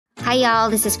Hi, y'all.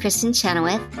 This is Kristen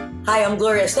Chenoweth. Hi, I'm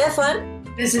Gloria Stefan.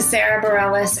 This is Sarah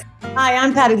Bareilles. Hi,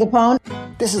 I'm Patti LuPone.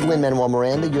 This is Lin-Manuel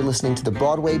Miranda. You're listening to the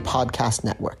Broadway Podcast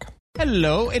Network.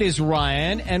 Hello, it is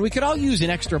Ryan, and we could all use an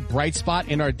extra bright spot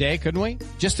in our day, couldn't we?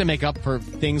 Just to make up for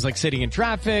things like sitting in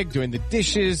traffic, doing the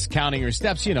dishes, counting your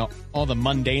steps, you know, all the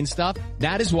mundane stuff.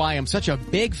 That is why I'm such a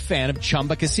big fan of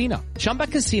Chumba Casino. Chumba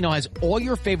Casino has all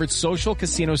your favorite social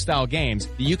casino-style games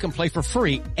that you can play for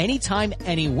free anytime,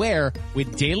 anywhere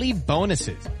with daily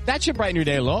bonuses. That should brighten your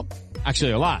day a little.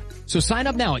 Actually, a lot. So sign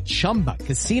up now at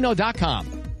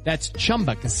ChumbaCasino.com. That's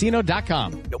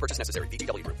ChumbaCasino.com. No purchase necessary.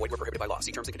 VGW Group. Void where prohibited by law.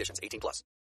 See terms and conditions. 18+.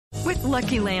 With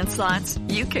Lucky Land Slots,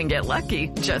 you can get lucky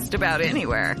just about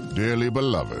anywhere. Dearly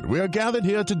beloved, we are gathered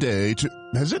here today to...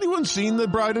 Has anyone seen the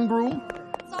bride and groom?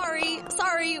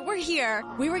 Sorry, we're here.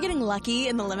 We were getting lucky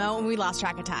in the limo and we lost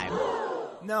track of time.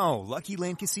 No, Lucky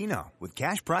Land Casino. With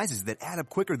cash prizes that add up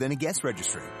quicker than a guest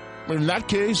registry. In that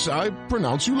case, I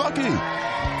pronounce you lucky.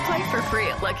 Play for free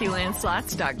at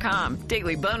LuckyLandSlots.com.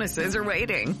 Daily bonuses are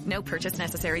waiting. No purchase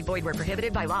necessary. Void where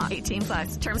prohibited by law.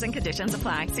 18+. Terms and conditions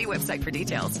apply. See website for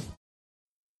details.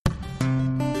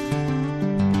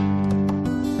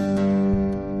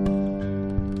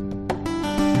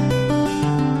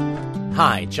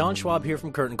 Hi, John Schwab here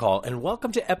from Curtain Call, and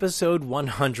welcome to episode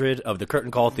 100 of the Curtain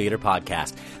Call Theater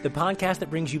Podcast, the podcast that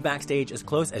brings you backstage as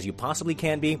close as you possibly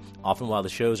can be, often while the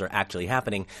shows are actually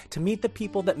happening, to meet the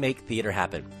people that make theater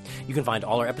happen. You can find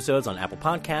all our episodes on Apple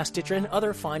Podcasts, Stitcher, and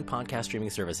other fine podcast streaming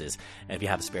services. And if you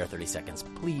have a spare 30 seconds,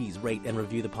 please rate and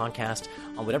review the podcast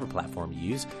on whatever platform you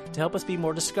use to help us be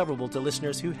more discoverable to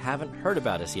listeners who haven't heard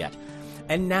about us yet.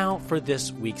 And now for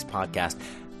this week's podcast.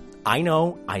 I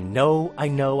know,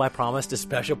 I promised a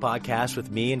special podcast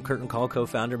with me and Curtain Call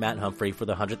co-founder Matt Humphrey for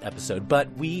the 100th episode,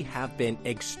 but we have been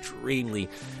extremely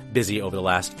busy over the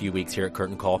last few weeks here at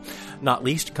Curtain Call, not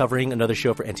least covering another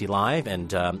show for NT Live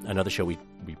and another show we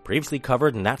previously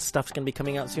covered, and that stuff's going to be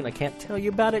coming out soon. I can't tell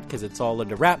you about it because it's all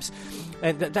under wraps,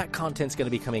 and that content's going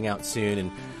to be coming out soon,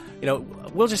 and, you know,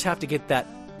 we'll just have to get that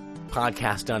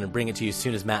podcast done and bring it to you as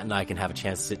soon as Matt and I can have a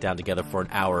chance to sit down together for an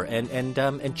hour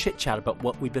and chit chat about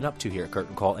what we've been up to here at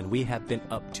Curtain Call, and we have been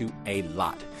up to a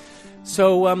lot.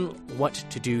 So, what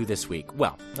to do this week?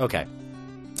 Well, okay.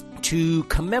 To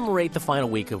commemorate the final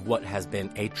week of what has been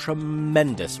a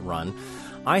tremendous run,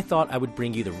 I thought I would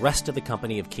bring you the rest of the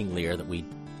company of King Lear that we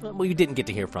didn't get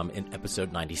to hear from in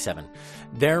episode 97.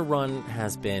 Their run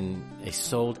has been a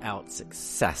sold-out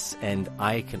success, and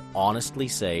I can honestly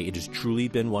say it has truly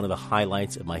been one of the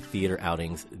highlights of my theater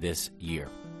outings this year.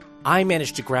 I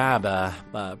managed to grab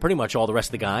pretty much all the rest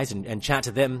of the guys and chat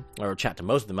to them, or chat to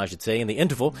most of them, I should say, in the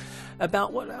interval,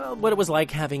 about what it was like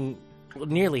having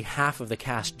nearly half of the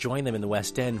cast join them in the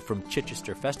West End from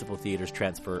Chichester Festival Theatre's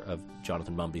transfer of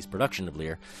Jonathan Mumby's production of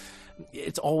Lear.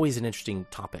 It's always an interesting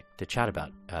topic to chat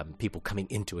about, people coming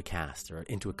into a cast or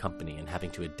into a company and having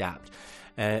to adapt.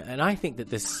 And I think that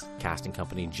this casting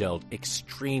company gelled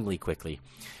extremely quickly.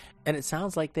 And it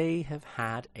sounds like they have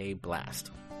had a blast.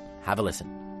 Have a listen.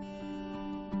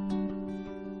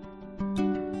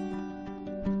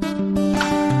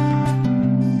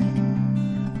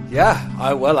 Yeah,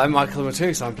 I'm Michael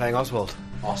Matus. I'm playing Oswald.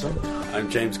 Awesome. I'm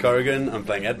James Corrigan. I'm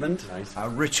playing Edmund. Nice.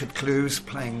 Richard Clues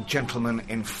playing gentleman,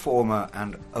 informer,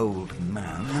 and old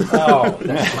man. Oh,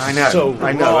 I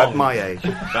know. At my age,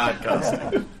 bad cast.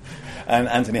 And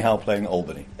Anthony Howe playing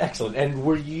Albany. Excellent. And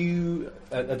were you?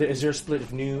 Is there a split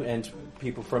of new and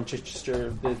people from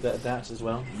Chichester did that as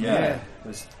well? Yeah.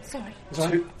 Sorry.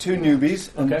 Two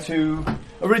newbies and two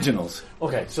originals.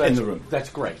 Okay, so in the room. That's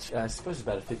great. I suppose it's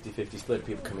about a 50-50 split of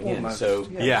people coming Almost. in. So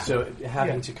yeah. So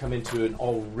having to come into an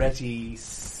already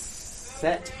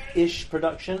set-ish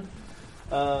production,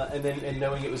 and then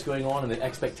knowing it was going on, and the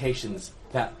expectations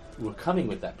that were coming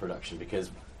with that production,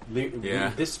 because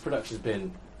this production's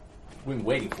been. We've been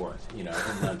waiting for it, in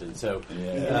London. So,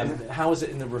 how was it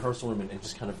in the rehearsal room, and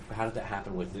just kind of how did that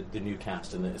happen with the new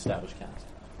cast and the established cast?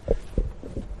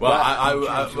 Well,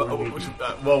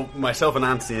 myself and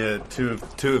Anthony are two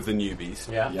of the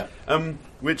newbies. Yeah.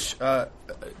 Which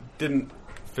didn't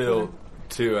feel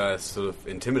too sort of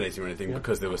intimidating or anything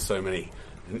because there were so many.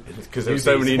 Because there were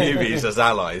so many newbies as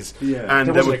allies. Yeah. And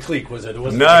there wasn't a clique, was there? No.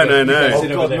 Oh, God,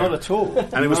 not at all.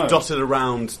 And it was dotted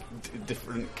around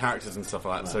different characters and stuff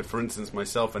like that. Right. So, for instance,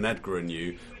 myself and Edgar are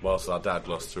new, whilst our dad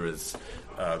Gloucester is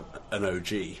an OG.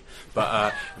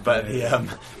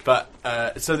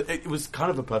 So it was kind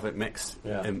of a perfect mix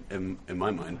in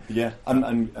my mind. Yeah,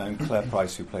 and Claire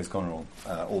Price, who plays Goneril,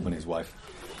 Albany's wife,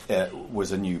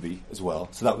 was a newbie as well.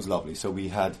 So that was lovely. So we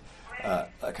had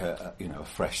like a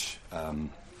fresh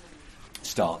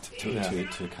start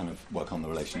to kind of work on the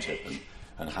relationship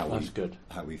and how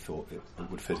we thought it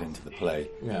would fit into the play.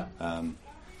 Yeah.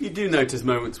 You do notice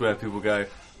moments where people go,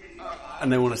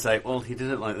 and they want to say, well, he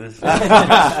did it like this.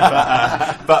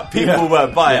 but people were,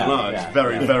 by and large,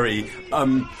 very...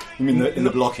 you mean in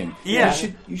the blocking? Yeah.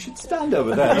 You should stand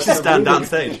over there. You should stand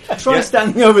downstage. Try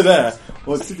standing over there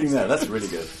or sitting there. That's really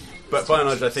good. But by and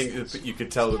large, I think you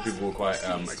could tell that people were quite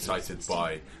excited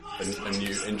by a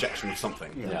new injection of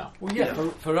something. Yeah.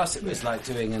 Well, for us, it was like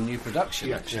doing a new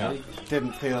production, actually. Yeah.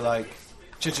 Didn't feel like...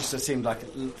 Chichester seemed like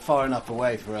far enough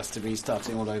away for us to be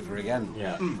starting all over again.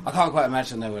 Yeah. I can't quite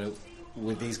imagine they were...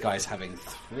 with these guys having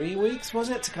 3 weeks, was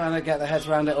it, to kind of get their heads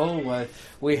around it all? Where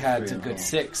we had a good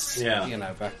 6,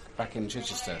 back in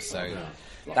Chichester, so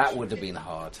that would have been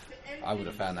hard. I would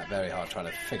have found that very hard, trying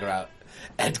to figure out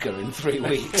Edgar in 3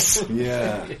 weeks.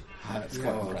 Yeah. It's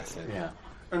quite impressive. Yeah.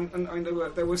 And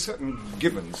there were certain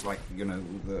givens, like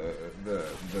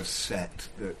the set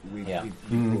that we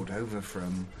brought over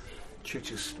from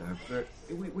Chichester, but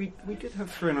we did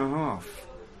have 3.5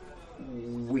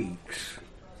 weeks.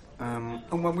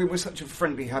 And when we were such a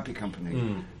friendly, happy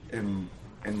company in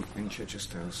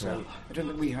Chichester, so I don't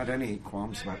think we had any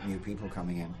qualms about new people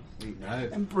coming in. We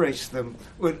embraced them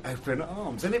with open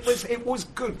arms, and it was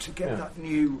good to get that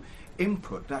new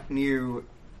input, that new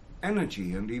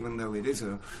energy. And even though it is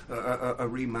a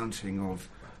remounting of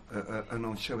an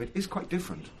old show, it is quite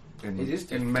different. It is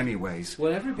different in many ways.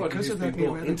 Well, everybody who's been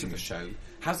brought energy into the show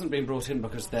hasn't been brought in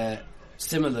because they're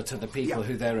similar to the people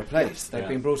who they replaced. They've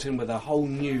been brought in with a whole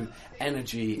new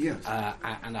energy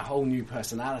and a whole new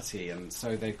personality, and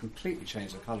so they've completely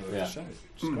changed the colour of the show,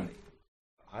 which is great.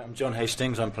 Hi, I'm John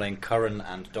Hastings. I'm playing Curran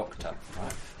and Doctor.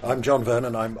 Right. I'm John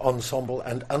Vernon. I'm ensemble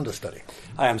and understudy.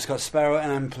 Hi, I'm Scott Sparrow,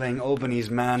 and I'm playing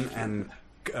Albany's man and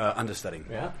understudy.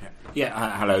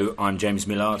 Hello, I'm James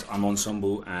Millard. I'm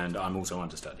ensemble and I'm also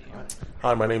understudy. Right.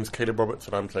 Hi, my name's Caleb Roberts,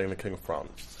 and I'm playing the King of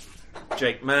France.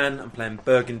 Jake Mann, I'm playing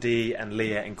Burgundy and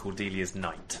Leah in Cordelia's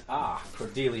Knight.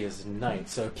 Cordelia's Knight.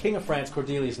 So King of France,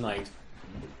 Cordelia's Knight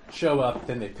show up,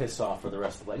 then they piss off for the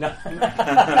rest of the night.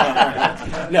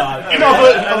 No,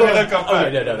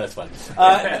 that's fine.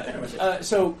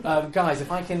 So, guys,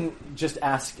 if I can just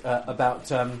ask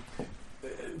about...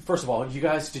 first of all, you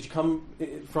guys, did you come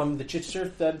from the Chichester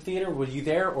Theatre? Were you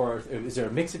there, or is there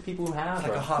a mix of people who have?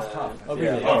 Like a half-half. Oh,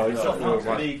 really?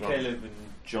 Me, Caleb, and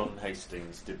John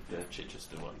Hastings did the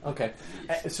Chichester one. Okay.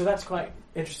 So that's quite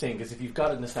interesting, because if you've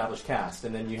got an established cast,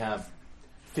 and then you have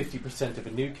 50% of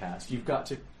a new cast, you've got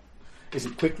to... Is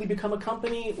it quickly become a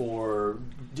company, or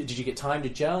did you get time to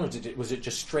gel, or was it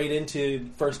just straight into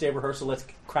first day of rehearsal, let's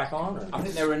crack on? Or? I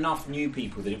think there were enough new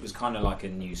people that it was kind of like a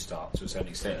new start to a certain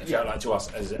extent. It felt like to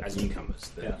us as newcomers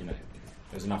that there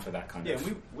was enough of that kind of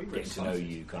we were getting to know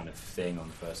you kind of thing on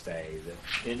the first day.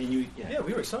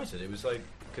 We were excited. It was like,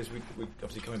 because we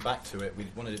obviously coming back to it, we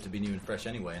wanted it to be new and fresh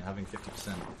anyway, and having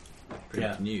 50% pretty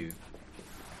much new.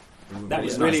 That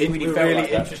was we were really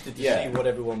like interested to see what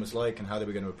everyone was like and how they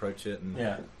were going to approach it, and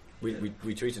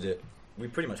we treated it. We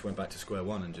pretty much went back to square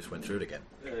one and just went through it again.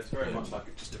 Yeah, it's very much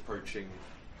like just approaching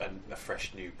a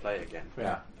fresh new play again.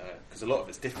 Yeah, because a lot of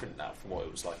it's different now from what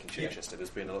it was like in Chichester. There's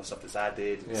been a lot of stuff that's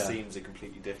added. And scenes are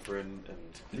completely different, and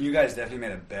you guys definitely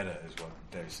made it better, is what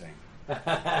Dave's saying.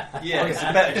 It's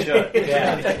a better show.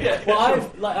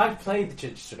 Well, I've played the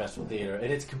Chichester Festival Theatre,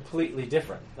 and it's completely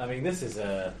different. I mean, this is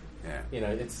a...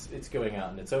 it's going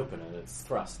out and it's open and it's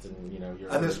thrust, and you're.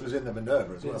 And this was in the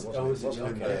Minerva as well,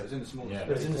 wasn't it? It was in the small. It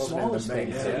was in the smaller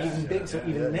space. So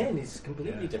even then, it's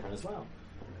completely different as well.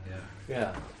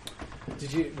 Yeah.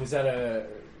 Did you? Was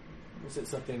it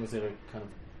something? Was it a kind of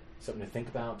something to think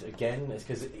about again?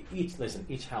 Because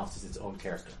each house is its own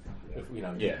character.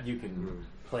 You can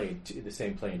play the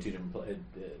same play in two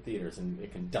different theaters, and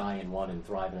it can die in one and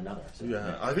thrive in another. So.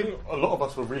 Yeah, I think a lot of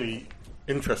us were really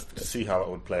interested to see how it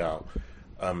would play out,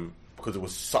 because it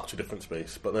was such a different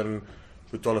space. But then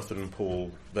with Jonathan and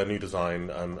Paul, their new design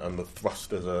and the thrust,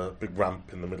 there's a big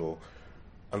ramp in the middle,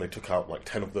 and they took out like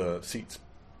 10 of the seats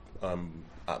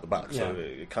at the back, so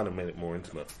it kind of made it more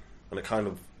intimate, and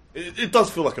it does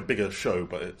feel like a bigger show,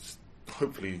 but it's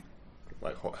hopefully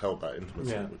like held that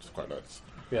intimacy, which is quite nice.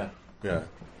 Yeah.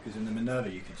 Because in the Minerva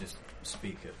you could just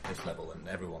speak at this level and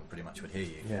everyone pretty much would hear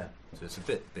you. Yeah. So it's a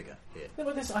bit bigger here. Yeah,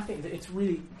 but I think that it's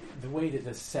really the way that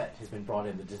the set has been brought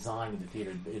in, the design of the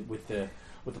theatre, with the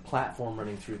platform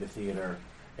running through the theatre.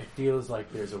 It feels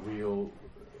like there's a real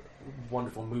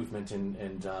wonderful movement, and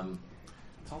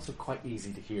it's also quite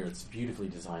easy to hear. It's beautifully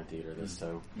designed theatre. It's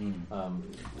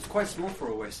quite small for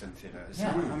a West End theatre. It's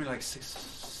only like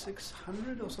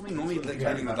 600 or something. Normally they're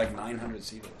getting like 900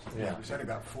 seaters. It was only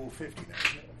about 450 then.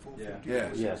 450.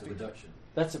 Yeah. It's a reduction.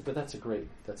 That's a great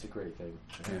thing.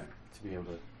 Yeah. To be able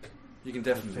to. You can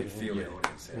definitely feel the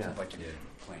audience. It's Yeah. like you're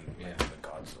playing the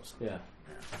cards or something.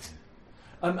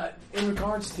 Yeah. In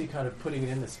regards to kind of putting it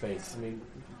in the space, I mean,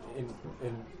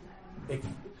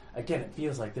 again, it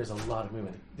feels like there's a lot of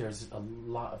movement. There's a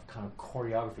lot of kind of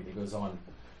choreography that goes on.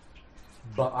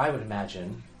 But I would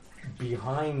imagine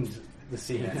behind the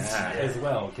scenes as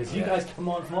well, because you guys come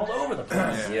on from all over the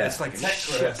place. Yeah. It's like tech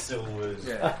rehearsal was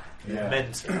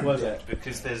mental. Was it?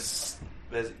 Because there's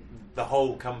the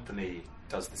whole company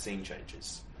does the scene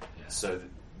changes, so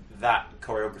that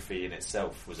choreography in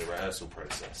itself was a rehearsal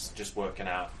process, just working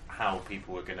out how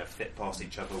people were going to fit past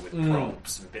each other with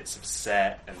props and bits of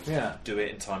set and do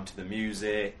it in time to the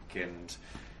music, and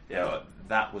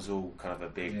that was all kind of a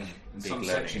big Some learning.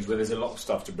 sections where there's a lot of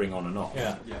stuff to bring on and off.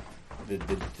 Yeah.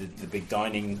 The big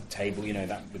dining table,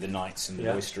 that with the knights and the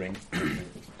roistering,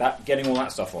 that getting all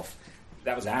that stuff off.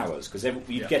 That was hours, because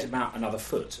you'd get about another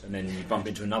foot, and then you bump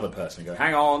into another person and go,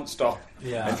 "Hang on, stop!"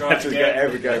 and try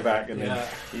to go back, and then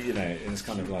it's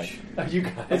kind of like you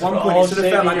guys. At one point, it sort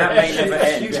of felt like that may never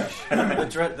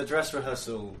end. The dress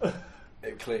rehearsal,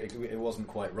 it wasn't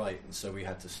quite right, and so we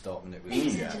had to stop, and it was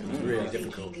really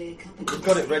difficult. We've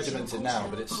got it regimented now,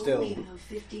 but it's still.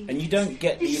 And you don't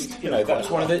get the,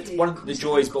 that's one of the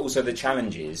joys, but also the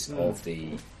challenges of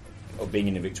being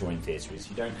in a Victorian theatre is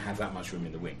you don't have that much room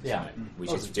in the wings,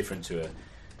 which is different to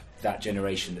that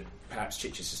generation that perhaps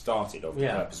Chichester started of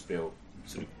purpose-built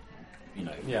sort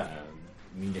of,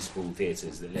 municipal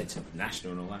theatres that led to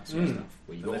national and all that sort of stuff,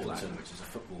 where you got all that, which is a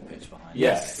football pitch behind.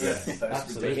 Yes,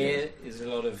 absolutely. Here is a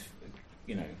lot of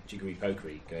jiggery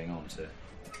pokery going on to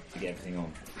get everything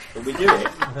on, but we do it.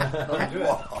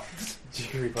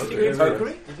 Jiggery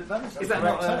pokery? Is that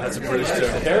not? That's a British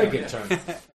term. Very good term.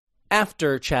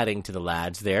 After chatting to the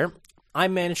lads there, I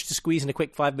managed to squeeze in a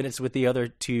quick 5 minutes with the other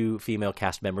two female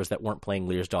cast members that weren't playing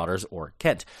Lear's daughters or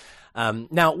Kent.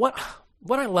 Now, what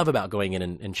I love about going in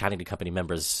and chatting to company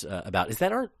members about is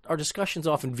that our discussions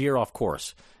often veer off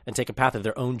course and take a path of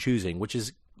their own choosing, which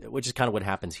is kind of what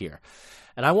happens here.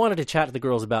 And I wanted to chat to the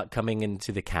girls about coming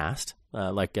into the cast,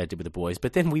 like I did with the boys,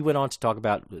 but then we went on to talk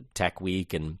about Tech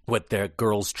Week and what their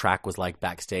girls' track was like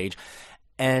backstage.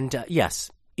 And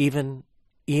yes, even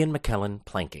Ian McKellen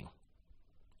planking.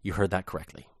 You heard that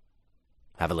correctly.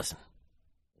 Have a listen.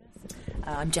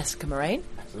 I'm Jessica Moraine.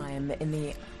 I am in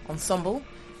the ensemble.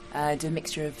 Do a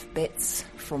mixture of bits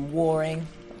from warring,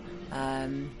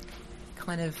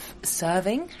 kind of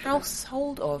serving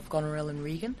household of Goneril and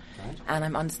Regan, and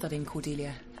I'm understudying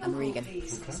Cordelia and Regan.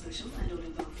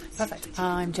 Perfect.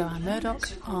 I'm Joanne Murdoch.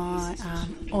 I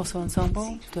am also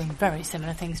ensemble, doing very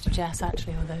similar things to Jess,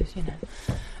 actually, although,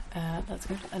 that's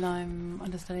good. And I'm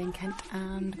understudying Kent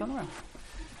and Goneril.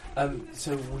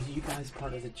 So were you guys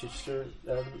part of the Chichester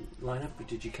lineup, or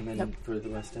did you come in for the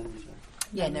West End?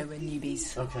 Yeah, no, we're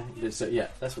newbies. Okay, so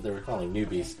that's what they were calling,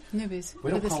 newbies. Newbies.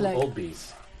 We don't call them old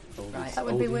bees. Right. That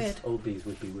would be weird. Old bees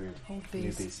would be weird. Old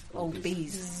bees. Newbies. Old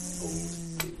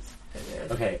bees.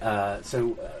 Okay,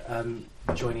 so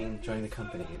joining the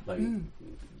company, like,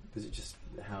 was it just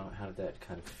how did that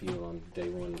kind of feel on day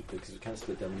one? Because it kind of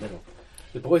split down the middle.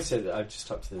 The boys said that I've just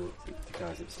talked to the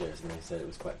guys upstairs, and they said it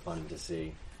was quite fun to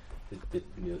see the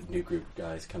new group of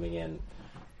guys coming in.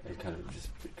 It kind of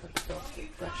felt a bit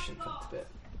fresh and felt a bit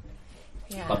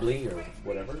bubbly or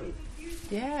whatever.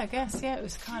 Yeah, I guess. Yeah, it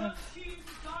was kind of.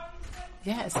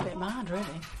 Yeah, it's a bit mad, really.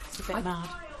 It's a bit mad.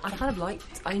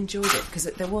 I enjoyed it because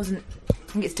there wasn't. I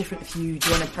think it's different if you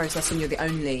join a process and you're the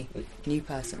only new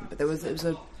person, but there was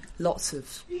lots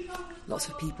of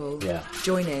people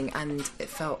joining, and it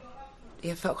felt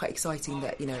quite exciting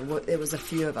that there was a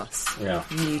few of us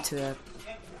new to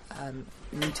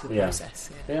the process.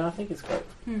 Yeah, I think it's quite.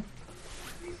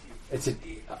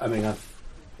 I mean,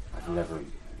 I've never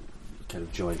kind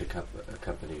of joined a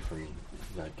company from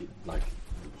like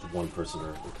one person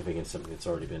or coming in something that's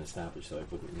already been established, so I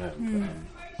wouldn't know.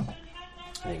 But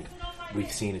I think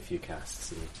we've seen a few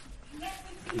casts,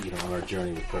 and, on our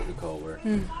journey with Curtain Call, where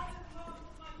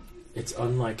it's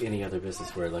unlike any other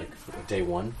business where, like, day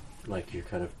one, like, you're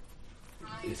kind of,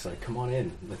 it's like, come on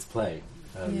in, let's play.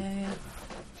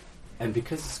 And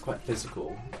because it's quite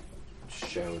physical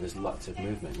show, there's lots of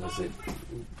movement. Was it,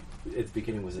 at the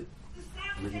beginning, was it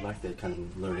really like that kind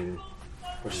of learning,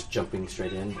 or just jumping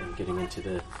straight in and getting into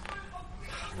the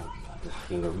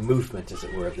movement, as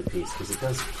it were, of the piece? Because it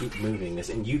does keep moving,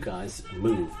 and you guys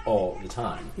move all the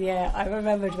time. Yeah, I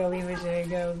remembered when we were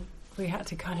doing, we had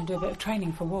to kind of do a bit of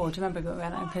training for war. Do you remember we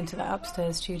went up into that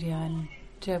upstairs studio in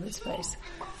Gerbert's place?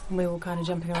 And we were kind of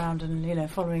jumping around and,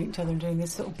 following each other and doing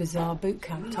this sort of bizarre boot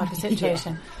camp type of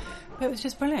situation. It was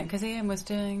just brilliant because Ian was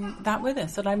doing that with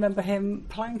us, and I remember him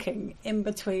planking in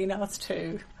between us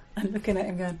two and looking at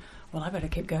him going, well, I better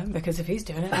keep going because if he's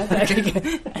doing it, I better keep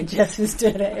going. And Jess was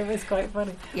doing it. It was quite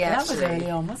funny. Yeah, that was early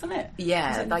on, wasn't it? Yeah,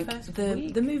 Was it like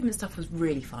the the movement stuff was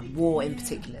really fun. War in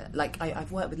particular. Like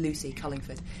I've worked with Lucy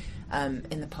Cullingford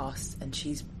in the past, and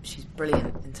she's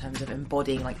brilliant in terms of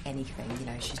embodying like anything. You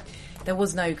know, there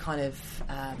was no kind of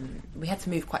we had to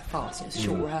move quite fast. It was a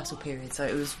short rehearsal period, so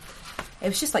it was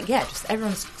just like just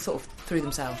everyone sort of threw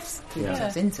themselves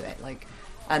into it. Like,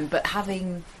 but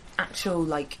having actual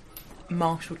like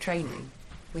martial training,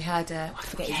 we had I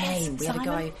forget his name. We had a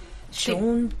guy,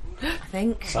 Sean, I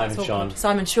think.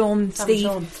 Simon Sean,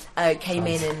 Steve came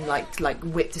in and like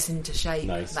whipped us into shape.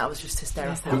 Nice. That was just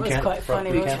hysterical. That was quite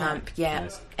funny. Boot camp, yeah.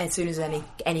 Nice. As soon as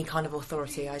any kind of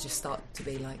authority, I just start to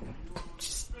be like,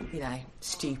 just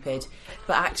stupid.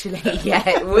 But actually,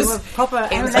 it was proper.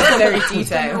 It was very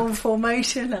detailed. On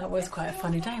formation, that was quite a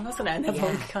funny day, wasn't it? And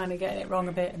everyone kind of getting it wrong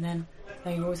a bit, and then.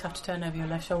 You always have to turn over your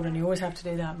left shoulder, and you always have to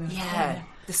do that. Yeah,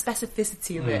 the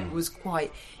specificity of it was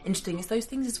quite interesting. It's those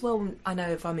things as well. I know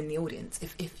if I'm in the audience,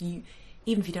 if you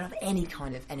don't have any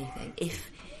kind of anything,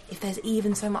 if there's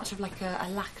even so much of like a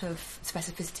lack of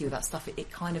specificity with that stuff,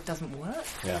 it kind of doesn't work.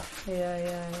 Yeah,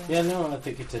 no, I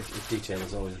think detail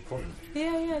is always important.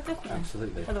 Yeah, definitely.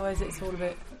 Absolutely. Otherwise, it's all a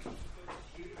bit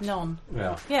non.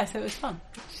 Yeah, so it was fun.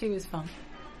 She was fun.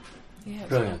 Yeah,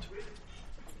 brilliant.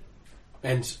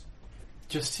 And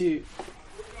just to,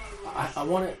 I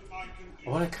want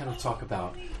to kind of talk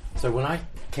about. So when I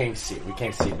came to see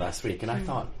it last week, and I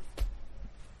thought,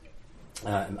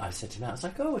 I said to Matt, I was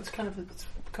like, oh, it's kind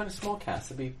of small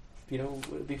cast. It'll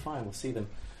be fine. We'll see them.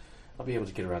 I'll be able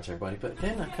to get around to everybody. But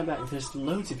then I come back and there's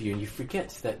loads of you, and you forget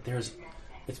that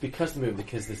it's because of the movie,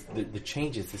 because the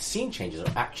changes, the scene changes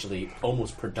are actually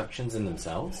almost productions in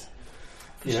themselves.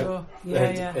 Sure.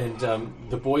 And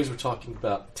the boys were talking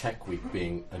about Tech Week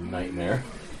being a nightmare.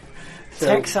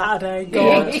 Tech Saturday,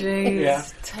 God,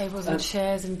 jeez. Tables and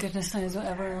chairs and goodness knows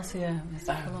whatever else. Yeah, it's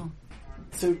full on.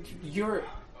 So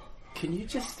can you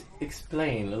just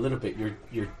explain a little bit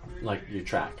your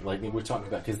track, like we're talking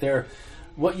about, because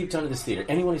what you've done in this theatre.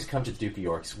 Anyone who's come to the Duke of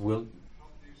York's will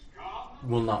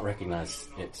not recognize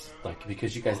it, like,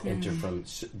 because you guys enter from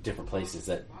different places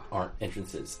that aren't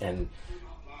entrances, and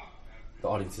the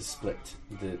audience is split.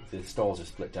 The stalls are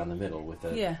split down the middle with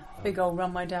a big old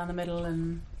runway down the middle,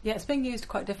 and it's being used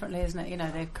quite differently, isn't it? You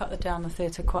know, they've cut down the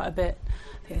theatre quite a bit.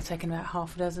 I think they've taken about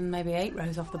half a dozen, maybe 8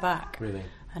 rows off the back, really,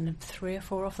 and 3 or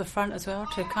 4 off the front as well,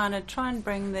 to kind of try and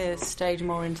bring the stage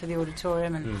more into the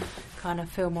auditorium and kind of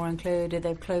feel more included.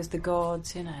 They've closed the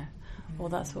gods, all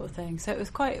that sort of thing. So it was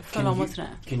quite full on, wasn't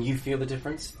it? Can you feel the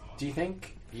difference? Do you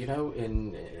think?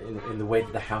 In the way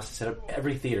that the house is set up,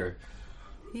 every theatre.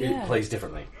 It plays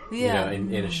differently.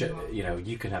 In a show,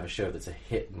 you can have a show that's a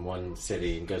hit in one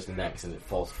city and goes to the next, and it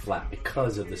falls flat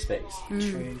because of the space.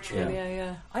 True.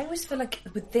 Yeah. I always feel like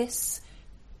with this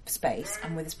space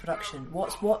and with this production,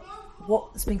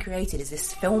 what's been created is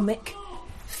this filmic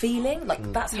feeling.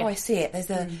 Like that's how I see it.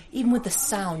 There's even with the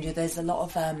sound, there's a lot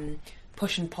of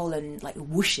push and pull and like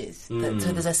whooshes.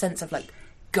 So there's a sense of like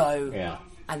go. Yeah.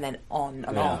 And then on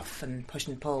and off and push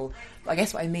and pull. I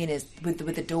guess what I mean is with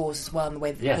the doors as well, and the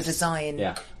way the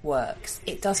design works,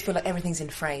 it does feel like everything's in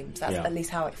frames. That's at least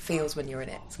how it feels when you're in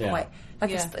it. It's quite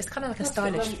like it's kind of like a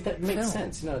stylish. That makes film.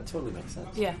 sense. No, it totally makes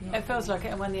sense. Yeah, it feels like it.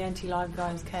 And when the NT Live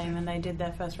guys came and they did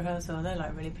their first rehearsal, they're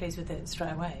like really pleased with it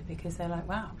straight away, because they're like,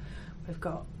 wow, we've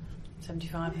got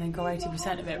 75, I think, or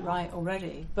 80% of it right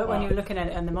already. But when you're looking at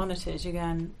it on the monitors, you're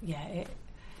going,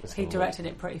 he directed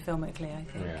it pretty filmically, I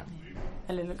think. Yeah.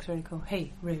 And it looks really cool.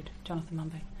 Hey, rude, Jonathan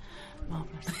Mumby.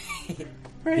 Marvellous.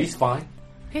 He's fine.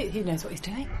 He knows what he's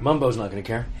doing. Mumbo's not going to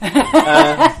care.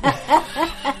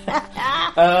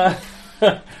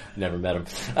 Never met him.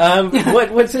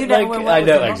 What's it like? I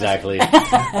know, exactly.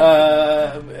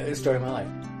 Story of my life.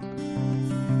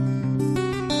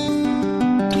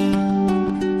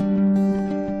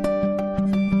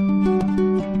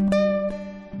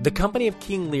 The Company of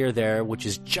King Lear there, which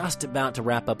is just about to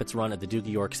wrap up its run at the Duke of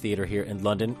York's Theatre here in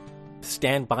London.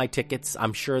 Stand by tickets.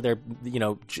 I'm sure they're,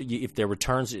 if there are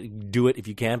returns, do it if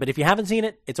you can. But if you haven't seen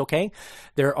it, it's okay.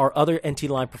 There are other NT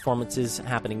Live performances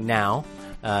happening now.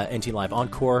 NT Live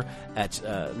Encore at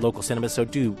local cinemas. So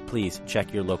do please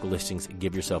check your local listings and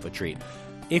give yourself a treat.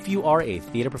 If you are a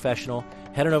theater professional,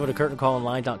 head on over to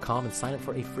curtaincallonline.com and sign up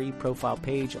for a free profile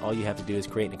page. All you have to do is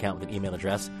create an account with an email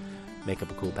address. make up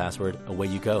a cool password, away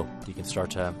you go. You can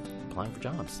start applying for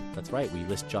jobs. That's right. We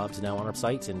list jobs now on our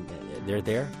sites, and they're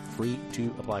there, free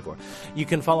to apply for. You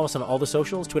can follow us on all the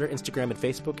socials, Twitter, Instagram, and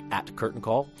Facebook at Curtain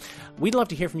Call. We'd love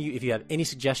to hear from you. If you have any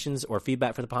suggestions or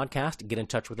feedback for the podcast, get in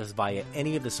touch with us via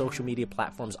any of the social media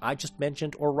platforms I just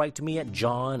mentioned, or write to me at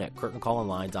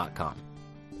john@curtaincallonline.com.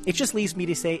 It just leaves me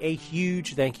to say a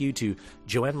huge thank you to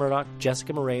Joanne Murdoch,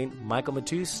 Jessica Moraine, Michael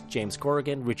Matus, James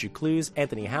Corrigan, Richard Clues,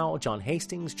 Anthony Howell, John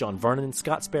Hastings, John Vernon,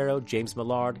 Scott Sparrow, James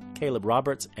Millard, Caleb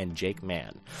Roberts, and Jake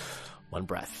Mann. One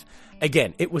breath.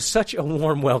 Again, it was such a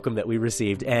warm welcome that we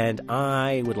received, and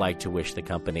I would like to wish the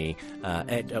company,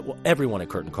 everyone at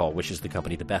Curtain Call wishes the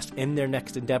company the best in their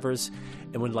next endeavors,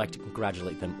 and would like to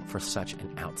congratulate them for such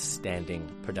an outstanding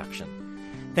production.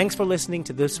 Thanks for listening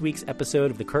to this week's episode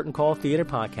of the Curtain Call Theater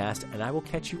Podcast, and I will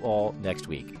catch you all next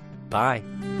week. Bye.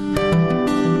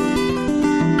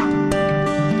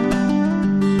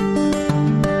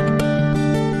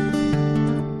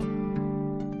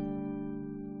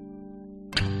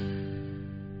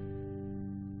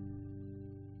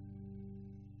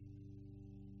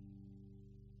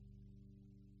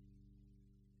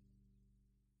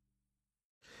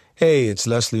 Hey, it's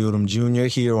Leslie Odom Jr.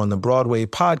 here on the Broadway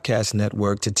Podcast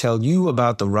Network to tell you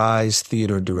about the Rise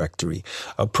Theater Directory,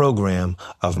 a program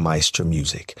of Maestro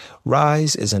Music.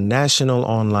 Rise is a national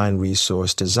online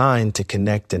resource designed to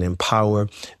connect and empower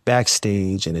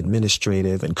backstage and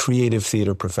administrative and creative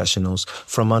theater professionals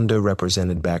from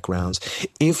underrepresented backgrounds.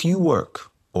 If you work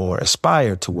or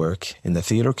aspire to work in the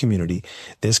theater community,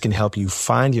 this can help you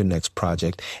find your next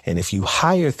project. And if you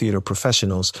hire theater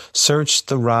professionals, search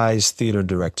the Rise Theater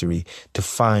Directory to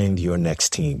find your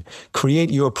next team.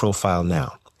 Create your profile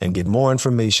now and get more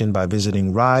information by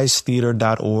visiting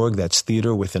risetheater.org. That's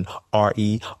theater with an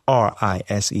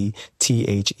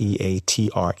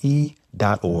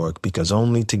RERISETHEATRE.org, because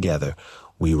only together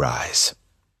we rise.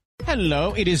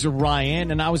 Hello, it is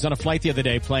Ryan, and I was on a flight the other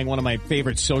day playing one of my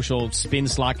favorite social spin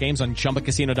slot games on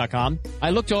ChumbaCasino.com. I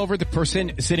looked over at the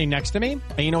person sitting next to me, and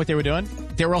you know what they were doing?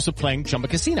 They were also playing Chumba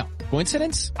Casino.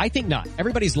 Coincidence? I think not.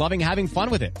 Everybody's loving having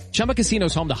fun with it. Chumba Casino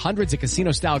is home to hundreds of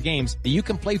casino-style games that you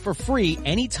can play for free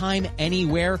anytime,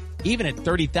 anywhere, even at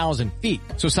 30,000 feet.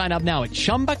 So sign up now at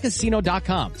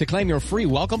ChumbaCasino.com to claim your free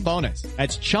welcome bonus.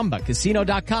 That's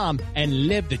ChumbaCasino.com and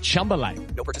live the Chumba life.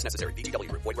 No purchase necessary.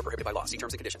 VGW. Void where prohibited by law. See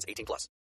terms and conditions. 18+.